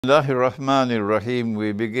Bismillahirrahmanirrahim.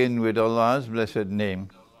 We begin with Allah's blessed name.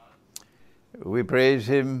 We praise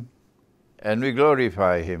Him and we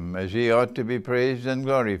glorify Him as He ought to be praised and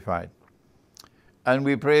glorified. And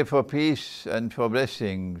we pray for peace and for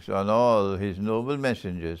blessings on all His noble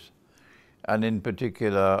messengers, and in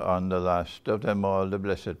particular on the last of them all, the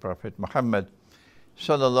blessed Prophet Muhammad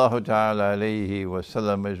sallallahu ta'ala alayhi wa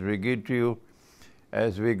sallam, as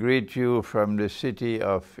we greet you from the city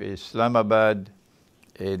of Islamabad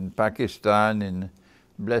in Pakistan in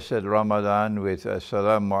blessed Ramadan with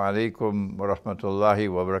Asslamualikum wa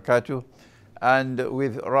rahmatullahi wa barakatuh, and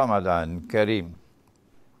with Ramadan Kareem.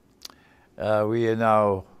 We are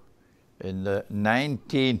now in the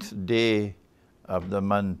 19th day of the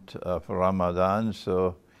month of Ramadan,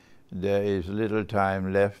 so there is little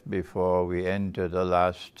time left before we enter the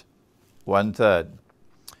last 1/3.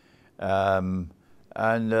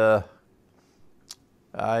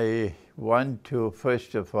 I want to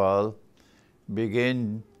first of all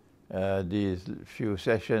begin these few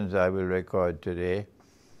sessions I will record today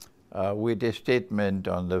with a statement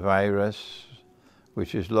on the virus,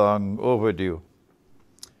 which is long overdue.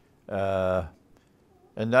 And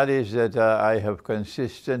that is that I have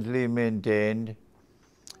consistently maintained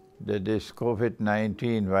that this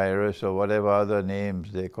COVID-19 virus, or whatever other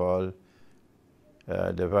names they call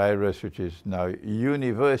the virus, which is now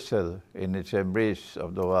universal in its embrace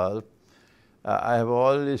of the world, I have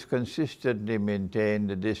always consistently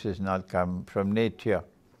maintained that this has not come from nature,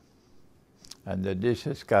 and that this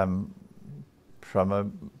has come from a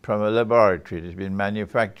laboratory. It has been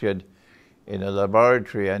manufactured in a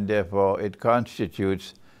laboratory, and therefore it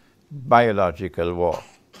constitutes biological war.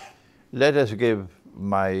 Let us give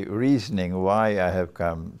my reasoning why I have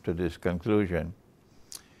come to this conclusion.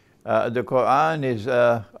 The Quran is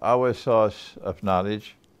our source of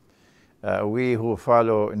knowledge. We who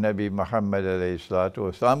follow Nabi Muhammad alayhi salatu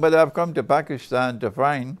wasalam, but I've come to Pakistan to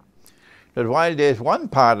find that while there's one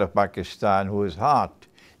part of Pakistan whose heart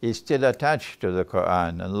is still attached to the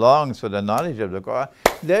Quran and longs for the knowledge of the Quran,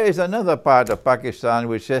 there is another part of Pakistan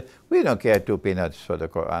which says, we don't care two peanuts for the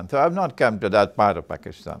Quran. So I've not come to that part of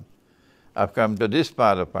Pakistan. I've come to this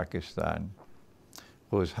part of Pakistan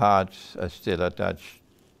whose hearts are still attached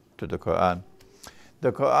to the Quran.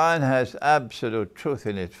 The Quran has absolute truth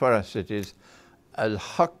in it. For us it is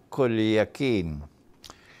al-haqqul yaqeen.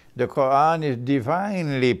 The Quran is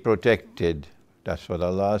divinely protected. That's what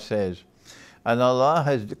Allah says. And Allah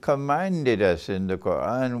has commanded us in the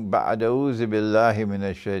Quran, ba'da uzu billahi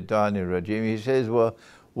minash shaitanir rajim. He says,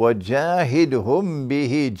 وَجَاهِدْهُمْ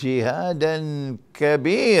بِهِ جِهَادًا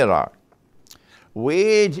كَبِيرًا.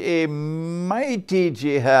 Wage a mighty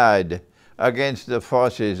jihad against the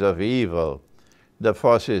forces of evil, the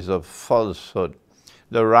forces of falsehood,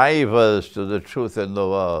 the rivals to the truth in the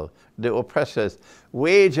world, the oppressors.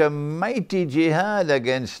 Wage a mighty jihad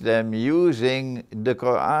against them using the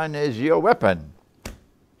Quran as your weapon.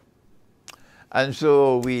 And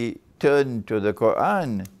so we turn to the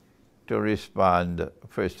Quran to respond,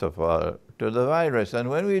 first of all, to the virus.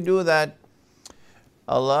 And when we do that,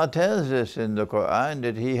 Allah tells us in the Quran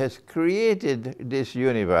that He has created this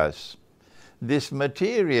universe, this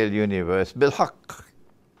material universe, bil-haqq.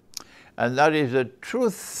 And that is that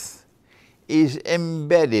truth is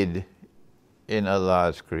embedded in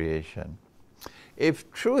Allah's creation.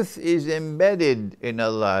 If truth is embedded in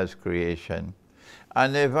Allah's creation,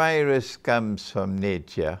 and a virus comes from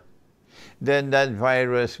nature, then that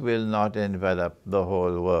virus will not envelop the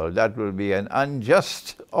whole world. That will be an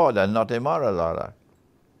unjust order, not a moral order.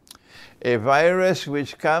 A virus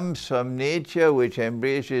which comes from nature, which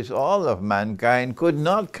embraces all of mankind, could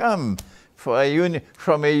not come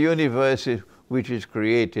from a universe which is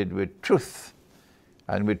created with truth,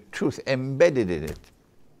 and with truth embedded in it.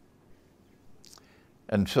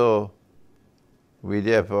 And so we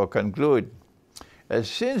therefore conclude,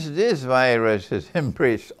 since this virus has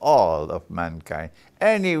embraced all of mankind,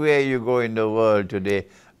 anywhere you go in the world today,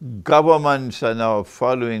 governments are now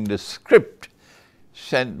following the script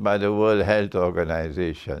sent by the World Health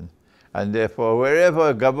Organization. And therefore,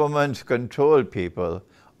 wherever governments control people,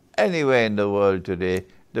 anywhere in the world today,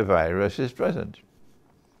 the virus is present.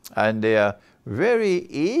 And they are very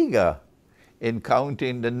eager in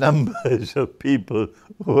counting the numbers of people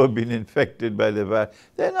who have been infected by the virus.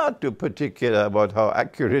 They're not too particular about how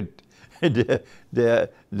accurate their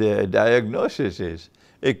diagnosis is.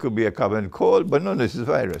 It could be a common cold, but no, this is a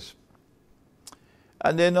virus.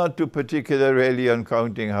 And they're not too particular really on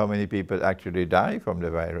counting how many people actually die from the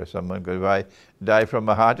virus. Someone could die from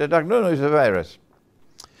a heart attack. No, it's a virus.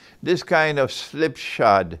 This kind of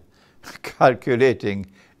slipshod calculating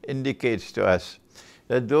indicates to us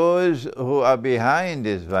that those who are behind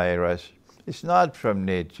this virus, it's not from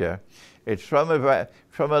nature, it's from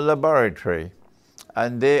a laboratory,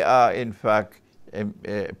 and they are in fact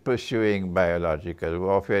pursuing biological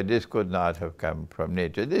warfare. This could not have come from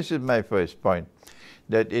nature. This is my first point,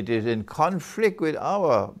 that it is in conflict with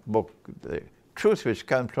our book, the truth which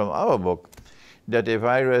comes from our book, that a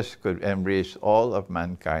virus could embrace all of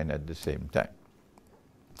mankind at the same time.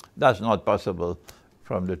 That's not possible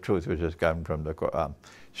from the truth which has come from the Quran.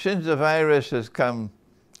 Since the virus has come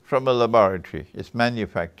from a laboratory, it's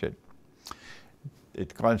manufactured,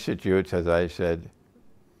 it constitutes, as I said,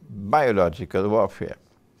 biological warfare.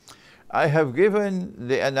 I have given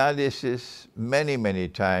the analysis many, many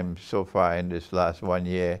times so far in this last 1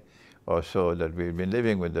 year or so that we've been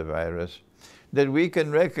living with the virus, that we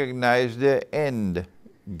can recognize the end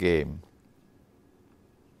game.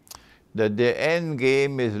 That the end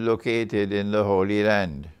game is located in the Holy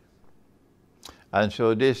Land. And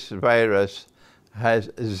so this virus has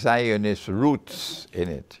Zionist roots in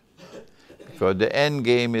it, because the end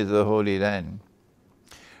game is the Holy Land.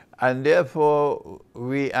 And therefore,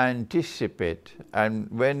 we anticipate,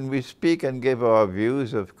 and when we speak and give our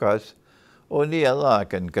views, of course, only Allah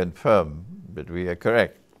can confirm that we are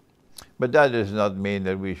correct. But that does not mean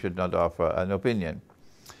that we should not offer an opinion.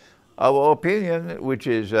 Our opinion, which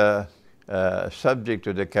is subject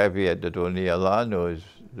to the caveat that only Allah knows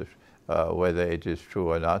whether it is true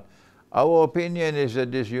or not, our opinion is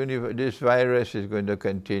that this virus is going to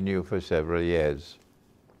continue for several years.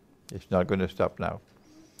 It's not going to stop now.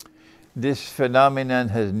 This phenomenon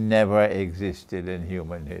has never existed in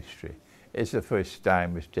human history. It's the first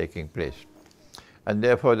time it's taking place. And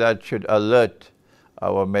therefore that should alert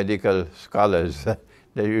our medical scholars that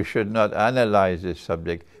you should not analyze this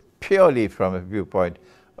subject purely from a viewpoint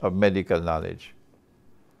of medical knowledge.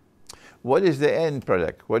 What is the end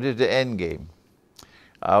product? What is the end game?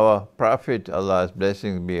 Our Prophet, Allah's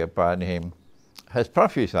blessings be upon him, has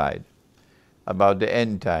prophesied about the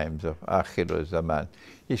end times of Akhir Zaman.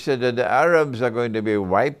 He said that the Arabs are going to be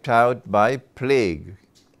wiped out by plague.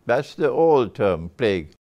 That's the old term,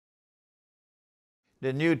 plague.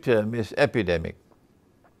 The new term is epidemic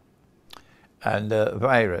and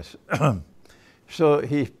virus. So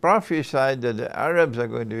he prophesied that the Arabs are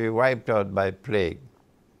going to be wiped out by plague.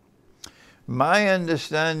 My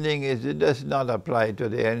understanding is it does not apply to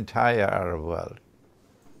the entire Arab world.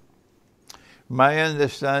 My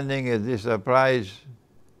understanding is this applies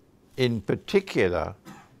in particular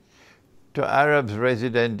to Arabs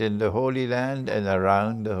resident in the Holy Land and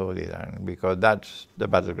around the Holy Land, because that's the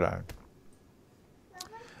battleground.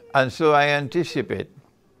 And so I anticipate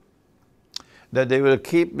that they will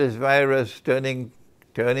keep this virus turning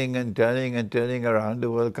around the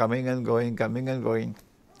world, coming and going,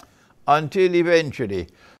 until eventually,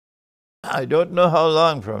 I don't know how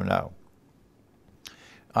long from now,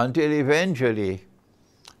 until eventually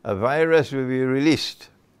a virus will be released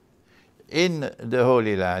in the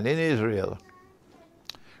Holy Land, in Israel,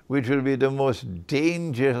 which will be the most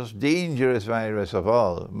dangerous virus of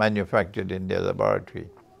all, manufactured in their laboratory.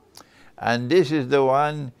 And this is the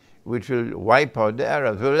one which will wipe out the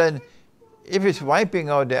Arabs. Well then, if it's wiping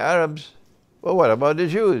out the Arabs, well, what about the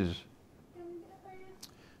Jews?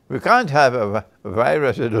 We can't have a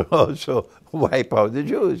virus that will also wipe out the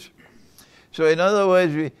Jews. So in other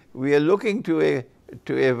words, we are looking to a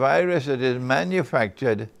virus that is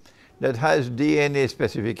manufactured, that has DNA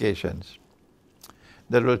specifications,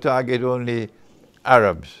 that will target only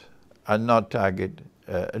Arabs and not target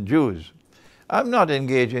Jews. I'm not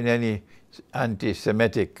engaged in any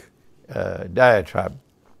anti-Semitic diatribe.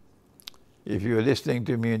 If you're listening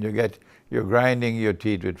to me and you're grinding your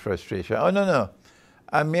teeth with frustration, oh no,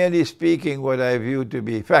 I'm merely speaking what I view to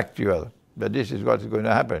be factual, that this is what's going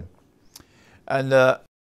to happen. And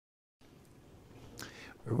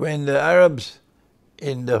when the Arabs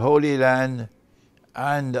in the Holy Land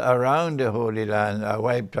and around the Holy Land are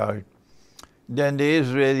wiped out, then the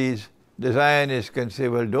Israelis, the Zionists can say,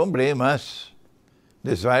 well, don't blame us.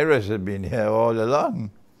 This virus has been here all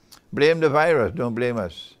along. Blame the virus, don't blame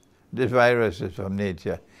us. This virus is from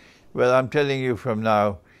nature. Well, I'm telling you from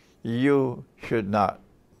now, you should not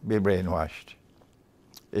be brainwashed.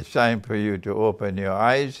 It's time for you to open your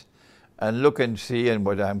eyes and look and see, and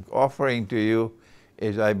what I'm offering to you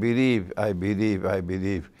is I believe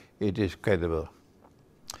it is credible.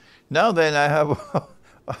 Now then, I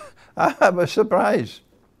have a surprise.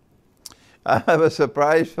 I have a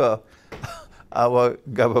surprise for our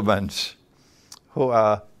governments who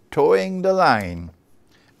are towing the line.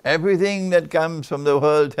 Everything that comes from the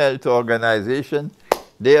World Health Organization,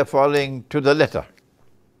 they are following to the letter.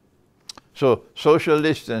 So social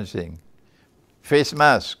distancing, face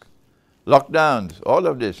mask, lockdowns, all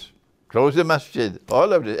of this, close the masjid,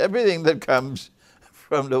 all of this, everything that comes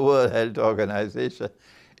from the World Health Organization.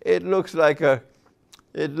 It looks like a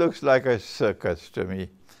circus to me.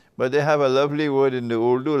 But they have a lovely word in the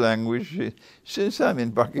Urdu language. Since I'm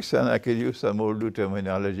in Pakistan, I could use some Urdu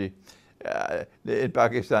terminology. In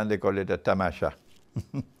Pakistan, they call it a tamasha.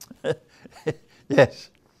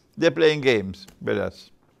 Yes, they're playing games with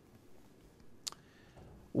us.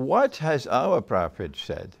 What has our Prophet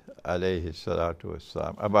said, alayhi salatu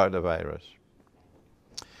wassalam, about the virus?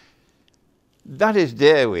 That is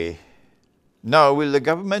their way. Now, will the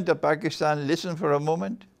government of Pakistan listen for a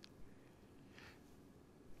moment?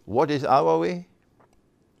 What is our way?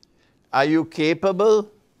 Are you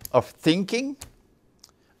capable of thinking?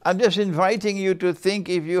 I'm just inviting you to think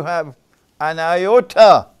if you have an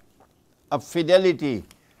iota of fidelity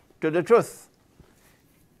to the truth.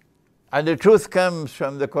 And the truth comes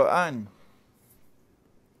from the Quran.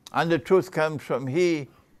 And the truth comes from He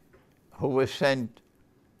who was sent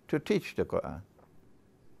to teach the Quran.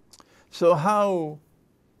 So how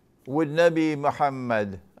would Nabi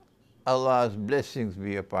Muhammad, Allah's blessings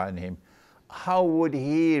be upon him, how would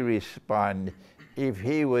he respond if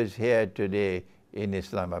he was here today in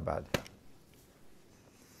Islamabad?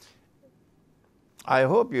 I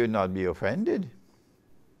hope you will not be offended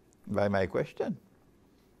by my question,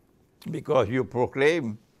 because you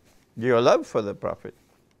proclaim your love for the Prophet.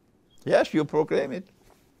 Yes, you proclaim it.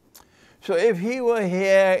 So if he were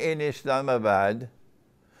here in Islamabad,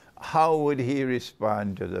 how would he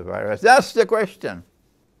respond to the virus? That's the question.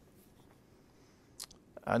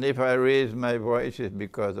 And if I raise my voice, it's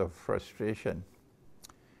because of frustration,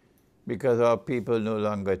 because our people no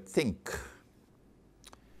longer think.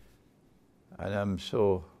 And I'm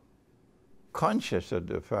so conscious of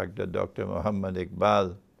the fact that Dr. Muhammad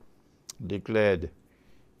Iqbal declared,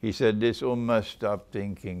 he said, this ummah stopped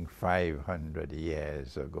thinking 500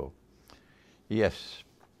 years ago. Yes,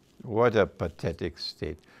 what a pathetic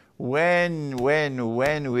state. When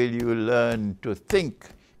will you learn to think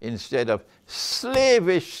instead of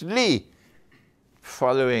slavishly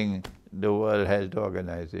following the World Health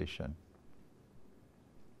Organization?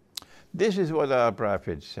 This is what our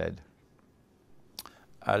Prophet said,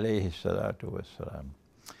 alayhi salatu wassalam.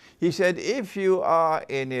 He said, if you are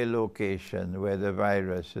in a location where the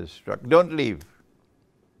virus is struck, don't leave.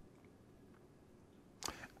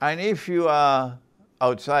 And if you are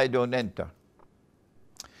outside, don't enter.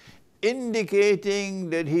 Indicating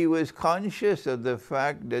that he was conscious of the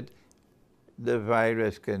fact that the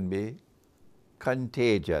virus can be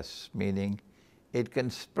contagious, meaning it can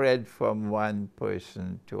spread from one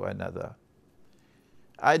person to another.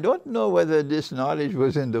 I don't know whether this knowledge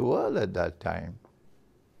was in the world at that time.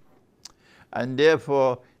 And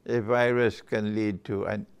therefore, a virus can lead to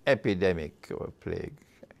an epidemic or plague.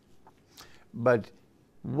 But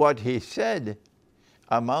what he said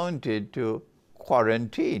amounted to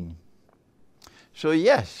quarantine. So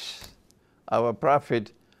yes, our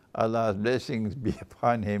Prophet, Allah's blessings be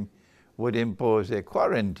upon him, would impose a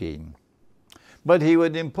quarantine. But he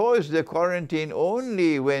would impose the quarantine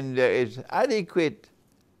only when there is adequate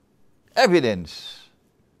evidence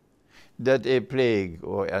that a plague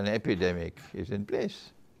or an epidemic is in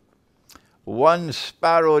place. One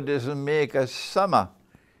sparrow doesn't make a summer.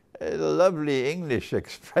 A lovely English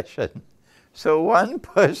expression. So one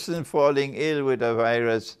person falling ill with a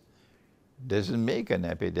virus doesn't make an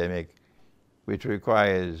epidemic, which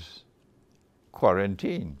requires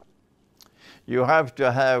quarantine. You have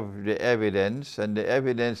to have the evidence, and the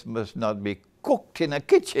evidence must not be cooked in a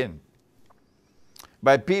kitchen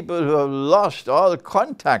by people who have lost all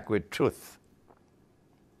contact with truth.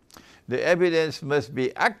 The evidence must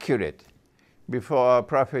be accurate before our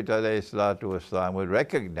Prophet ﷺ would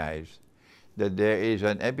recognize that there is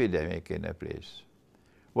an epidemic in a place.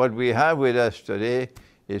 What we have with us today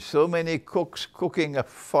is so many cooks cooking a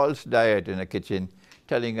false diet in a kitchen,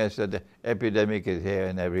 telling us that the epidemic is here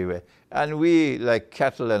and everywhere. And we, like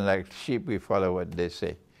cattle and like sheep, we follow what they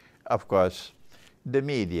say. Of course, the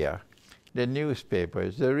media, the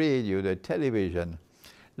newspapers, the radio, the television,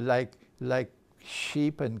 like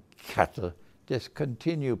sheep and cattle, just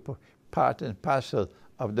continue part and parcel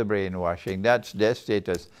of the brainwashing. That's their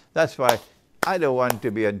status. That's why I don't want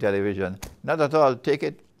to be on television. Not at all. Take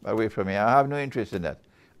it away from me. I have no interest in that.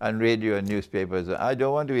 And radio and newspapers. I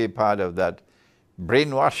don't want to be part of that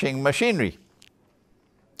brainwashing machinery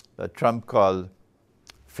that Trump called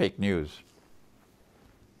fake news.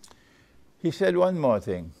 He said one more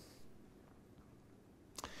thing.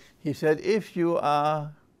 He said, if you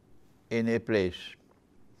are in a place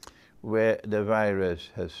where the virus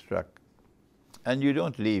has struck, and you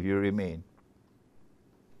don't leave, you remain,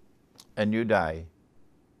 and you die,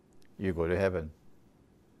 you go to heaven.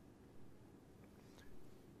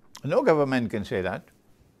 No government can say that.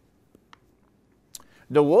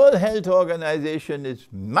 The World Health Organization is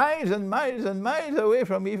miles and miles and miles away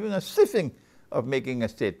from even a sniffing of making a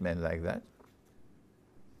statement like that.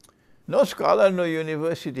 No scholar, no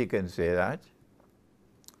university can say that.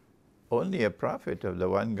 Only a prophet of the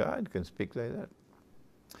one God can speak like that.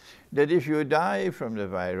 That if you die from the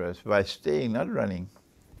virus by staying, not running,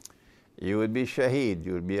 you would be shaheed,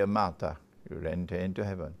 you would be a martyr, you would enter into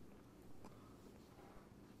heaven.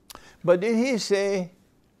 But did he say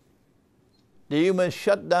that you must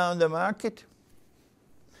shut down the market?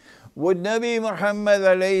 Would Nabi Muhammad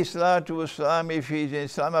alayhi salatu wasalam, if he's in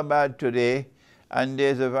Islamabad today and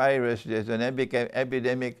there's a virus, there's an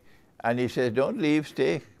epidemic, and he says, don't leave,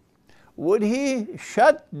 stay, would he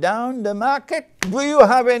shut down the market? Do you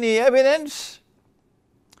have any evidence?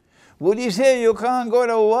 Would he say you can't go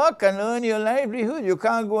to work and earn your livelihood? You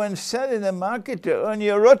can't go and sell in the market to earn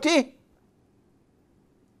your roti?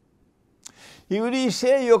 Would he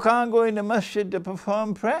say you can't go in the masjid to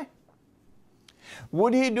perform prayer?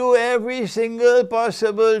 Would he do every single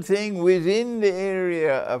possible thing within the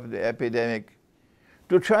area of the epidemic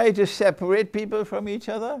to try to separate people from each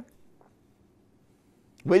other?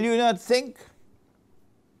 Will you not think?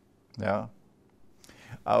 No.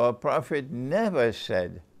 Our Prophet never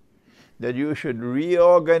said that you should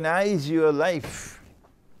reorganize your life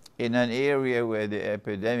in an area where the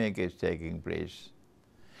epidemic is taking place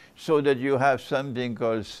so that you have something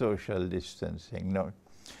called social distancing. No.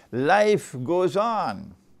 Life goes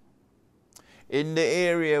on in the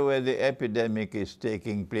area where the epidemic is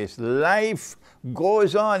taking place. Life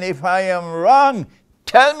goes on. If I am wrong,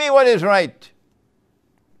 tell me what is right.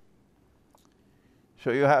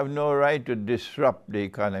 So you have no right to disrupt the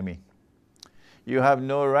economy. You have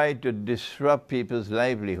no right to disrupt people's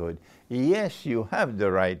livelihood. Yes, you have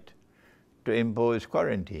the right to impose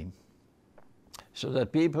quarantine so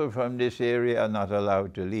that people from this area are not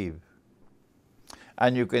allowed to leave.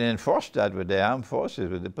 And you can enforce that with the armed forces,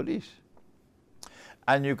 with the police.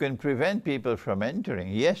 And you can prevent people from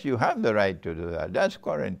entering. Yes, you have the right to do that. That's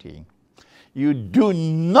quarantine. You do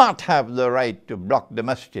not have the right to block the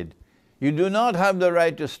masjid. You do not have the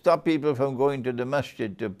right to stop people from going to the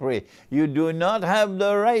masjid to pray. You do not have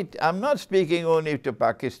the right. I'm not speaking only to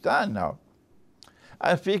Pakistan now.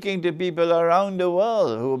 I'm speaking to people around the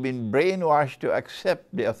world who have been brainwashed to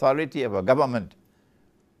accept the authority of a government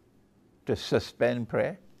to suspend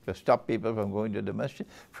prayer, to stop people from going to the masjid.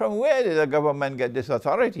 From where did the government get this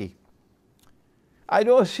authority? I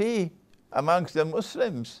don't see amongst the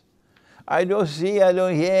Muslims, I don't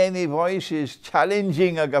hear any voices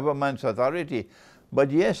challenging a government's authority.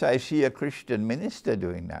 But yes, I see a Christian minister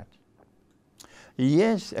doing that.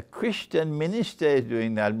 Yes, a Christian minister is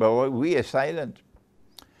doing that, but we are silent.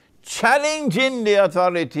 Challenging the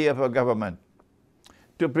authority of a government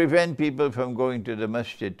to prevent people from going to the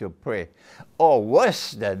masjid to pray. Or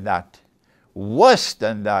worse than that,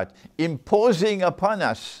 imposing upon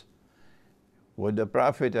us. Would the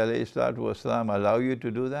Prophet ﷺ allow you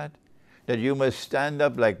to do that? That you must stand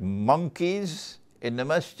up like monkeys in the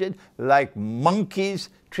masjid, like monkeys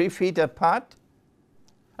 3 feet apart?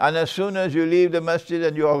 And as soon as you leave the masjid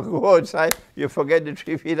and you go outside, you forget the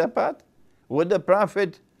 3 feet apart? Would the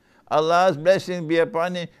Prophet, Allah's blessing be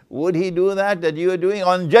upon him, would he do that you are doing?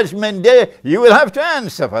 On Judgment Day, you will have to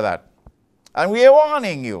answer for that. And we are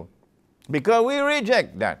warning you, because we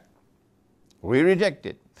reject that. We reject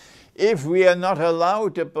it. If we are not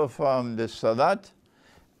allowed to perform the salat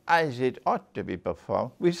as it ought to be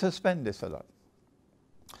performed, we suspend the salat.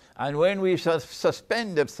 And when we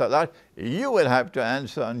suspend the salat, you will have to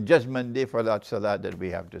answer on Judgment Day for that salat that we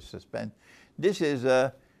have to suspend. This is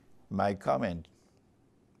my comment.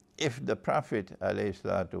 If the Prophet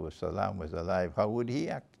ﷺ was alive, how would he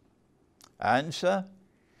act? Answer,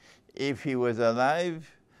 if he was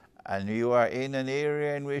alive and you are in an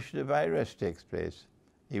area in which the virus takes place,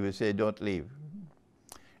 he would say, don't leave.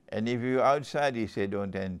 And if you're outside, he said,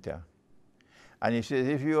 don't enter. And he says,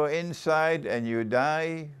 if you are inside and you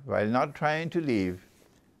die while not trying to leave,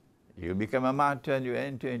 you become a martyr and you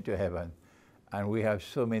enter into heaven. And we have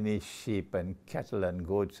so many sheep and cattle and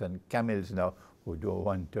goats and camels now who don't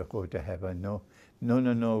want to go to heaven. No,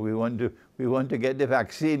 we want to get the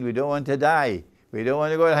vaccine. We don't want to die. We don't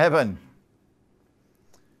want to go to heaven.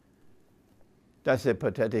 That's a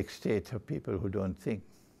pathetic state of people who don't think.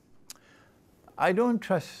 I don't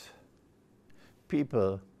trust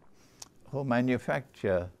people who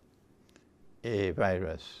manufacture a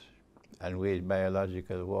virus and wage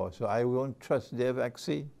biological war, so I won't trust their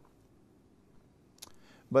vaccine.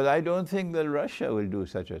 But I don't think that Russia will do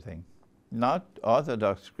such a thing. not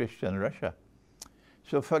Orthodox Christian Russia.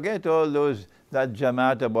 So forget all that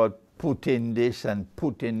Jamaat about Putin this and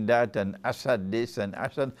Putin that and Assad this and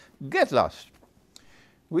Assad. Get lost.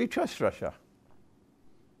 We trust Russia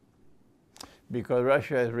because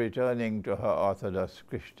Russia is returning to her Orthodox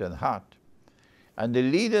Christian heart. And the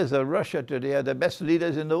leaders of Russia today are the best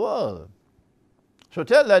leaders in the world. So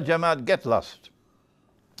tell that Jamaat, get lost.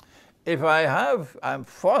 If I'm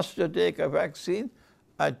forced to take a vaccine,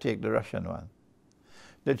 I'd take the Russian one.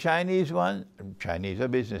 The Chinese one, Chinese are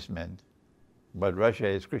businessmen, but Russia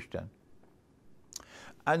is Christian.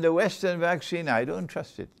 And the Western vaccine, I don't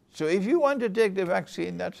trust it. So if you want to take the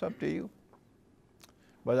vaccine, that's up to you.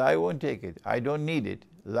 But I won't take it. I don't need it.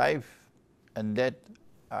 Life and death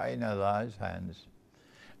are in Allah's hands.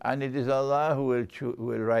 And it is Allah who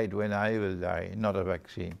will write when I will die, not a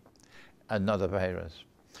vaccine and not a virus.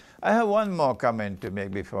 I have one more comment to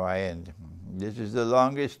make before I end. This is the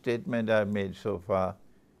longest statement I've made so far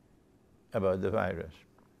about the virus.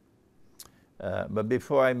 But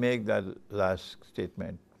before I make that last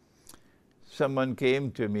statement, someone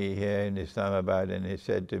came to me here in Islamabad and he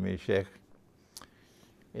said to me, Sheikh,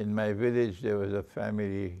 in my village there was a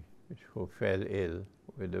family who fell ill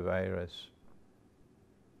with the virus.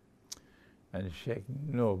 And Sheikh,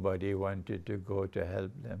 nobody wanted to go to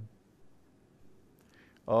help them.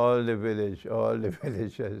 All the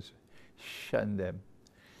villagers shunned them.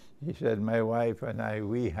 He said, my wife and I,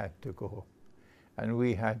 we had to go. And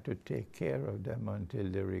we had to take care of them until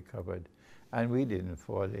they recovered. And we didn't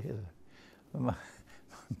fall ill.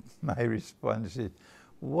 My response is,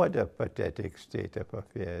 what a pathetic state of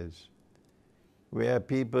affairs, where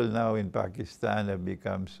people now in Pakistan have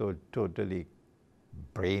become so totally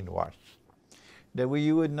brainwashed that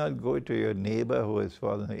you would not go to your neighbor who has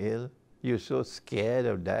fallen ill. You're so scared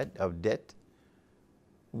of death.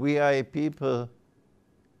 We are a people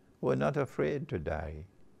who are not afraid to die.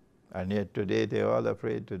 And yet today they're all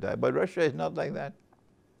afraid to die. But Russia is not like that.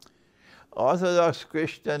 Orthodox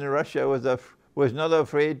Christian Russia was not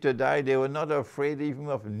afraid to die. They were not afraid even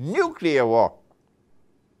of nuclear war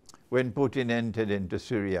when Putin entered into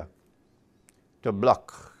Syria to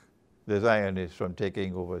block the Zionists from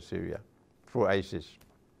taking over Syria through ISIS.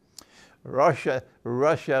 Russia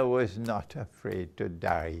was not afraid to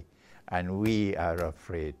die, and we are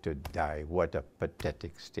afraid to die. What a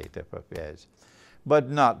pathetic state of affairs. But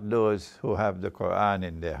not those who have the Quran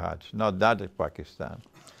in their hearts, not that of Pakistan.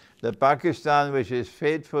 The Pakistan which is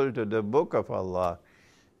faithful to the book of Allah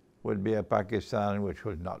would be a Pakistan which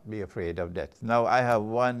will not be afraid of death. Now I have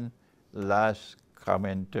one last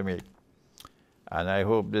comment to make, and I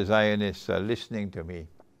hope the Zionists are listening to me.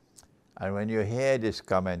 And when you hear this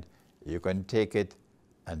comment, you can take it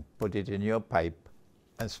and put it in your pipe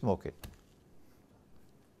and smoke it.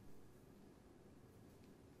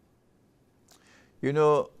 You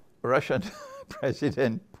know, Russian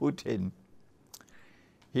President Putin,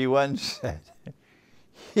 he once said,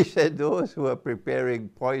 he said, those who are preparing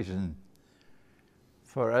poison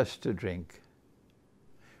for us to drink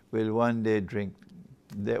will one day drink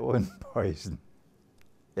their own poison.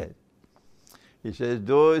 Yes. He says,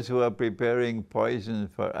 those who are preparing poison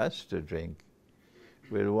for us to drink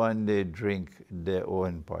will one day drink their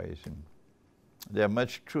own poison. There's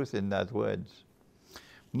much truth in that words.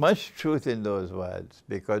 Much truth in those words,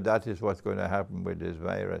 because that is what's going to happen with this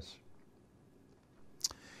virus.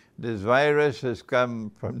 This virus has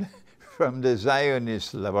come from the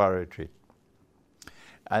Zionist laboratory.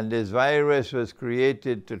 And this virus was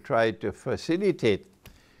created to try to facilitate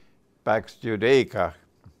Pax Judaica,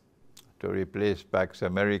 to replace Pax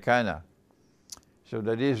Americana, so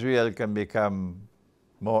that Israel can become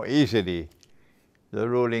more easily the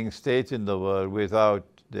ruling state in the world without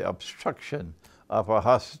the obstruction of a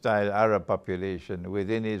hostile Arab population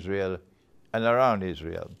within Israel and around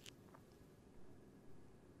Israel.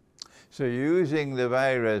 So using the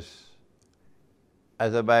virus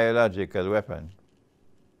as a biological weapon.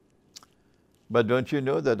 But don't you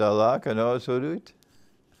know that Allah can also do it?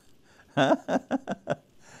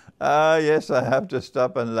 Yes, I have to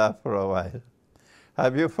stop and laugh for a while.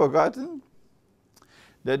 Have you forgotten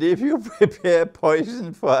that if you prepare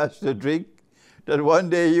poison for us to drink, that one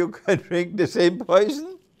day you can drink the same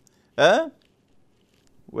poison? Huh?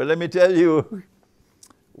 Well, let me tell you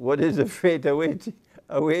what is the fate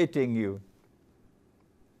awaiting you.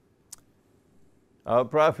 Our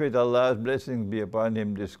Prophet, Allah's blessings be upon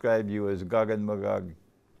him, described you as Gog and Magog.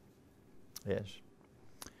 Yes.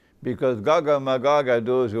 Because Gog and Magog are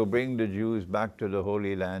those who bring the Jews back to the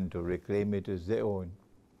Holy Land to reclaim it as their own.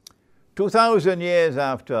 2,000 years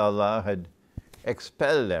after Allah had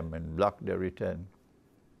expelled them and blocked their return.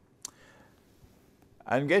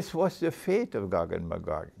 And guess what's the fate of Gog and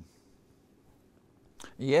Magog?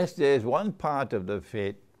 Yes, there is one part of the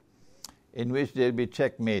fate in which they'll be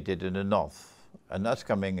checkmated in the north, and that's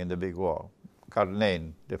coming in the big war.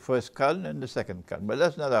 Qarnayn, the first Qarn and the second Qarn, but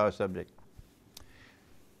that's not our subject.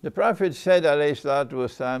 The Prophet said, alayhi salatu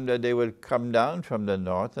wasalam, that they will come down from the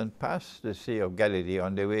north and pass the Sea of Galilee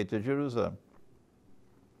on their way to Jerusalem.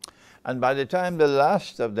 And by the time the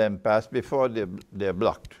last of them pass, before they're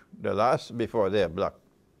blocked, the last before they're blocked,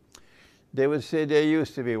 they will say there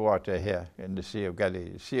used to be water here in the Sea of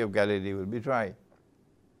Galilee. The Sea of Galilee will be dry.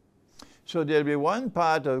 So there'll be one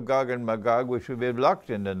part of Gog and Magog which will be blocked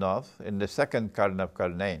in the north, in the second Qarn of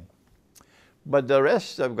Qarnayn. But the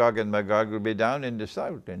rest of Gog and Magog will be down in the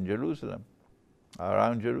south, in Jerusalem,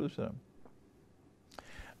 around Jerusalem.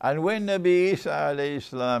 And when Nabi Isa alayhi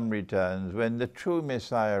salam returns, when the true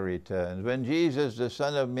Messiah returns, when Jesus, the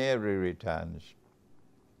son of Mary, returns,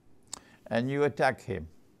 and you attack him,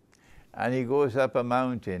 and he goes up a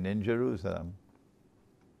mountain in Jerusalem,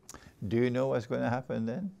 do you know what's going to happen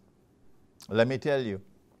then? Let me tell you.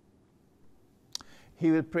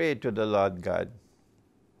 He will pray to the Lord God.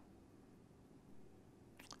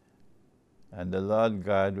 And the Lord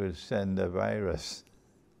God will send a virus.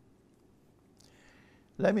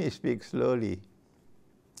 Let me speak slowly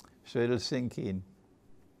so it'll sink in.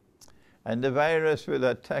 And the virus will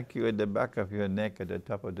attack you at the back of your neck, at the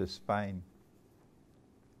top of the spine.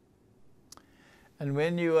 And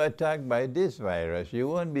when you are attacked by this virus, you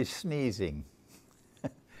won't be sneezing.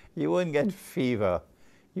 You won't get fever.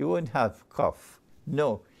 You won't have cough.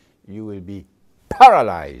 No, you will be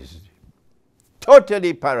paralyzed.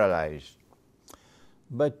 Totally paralyzed.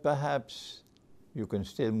 But perhaps you can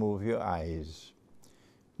still move your eyes.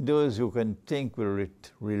 Those who can think will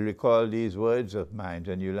recall these words of mine,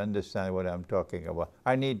 and you'll understand what I'm talking about.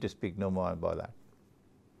 I need to speak no more about that.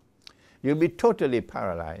 You'll be totally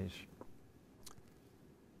paralyzed.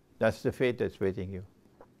 That's the fate that's waiting you.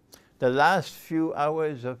 The last few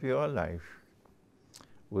hours of your life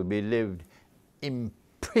will be lived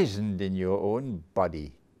imprisoned in your own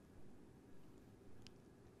body.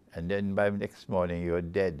 And then by next morning you're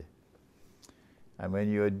dead. And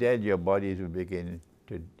when you're dead, your bodies will begin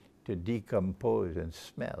to decompose and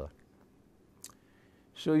smell.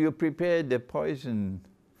 So you prepared the poison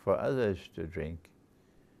for others to drink,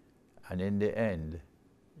 and in the end,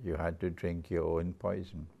 you had to drink your own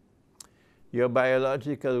poison. Your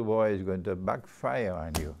biological war is going to backfire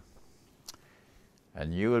on you,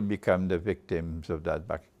 and you will become the victims of that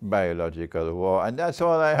biological war. And that's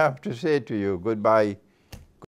all I have to say to you. Goodbye.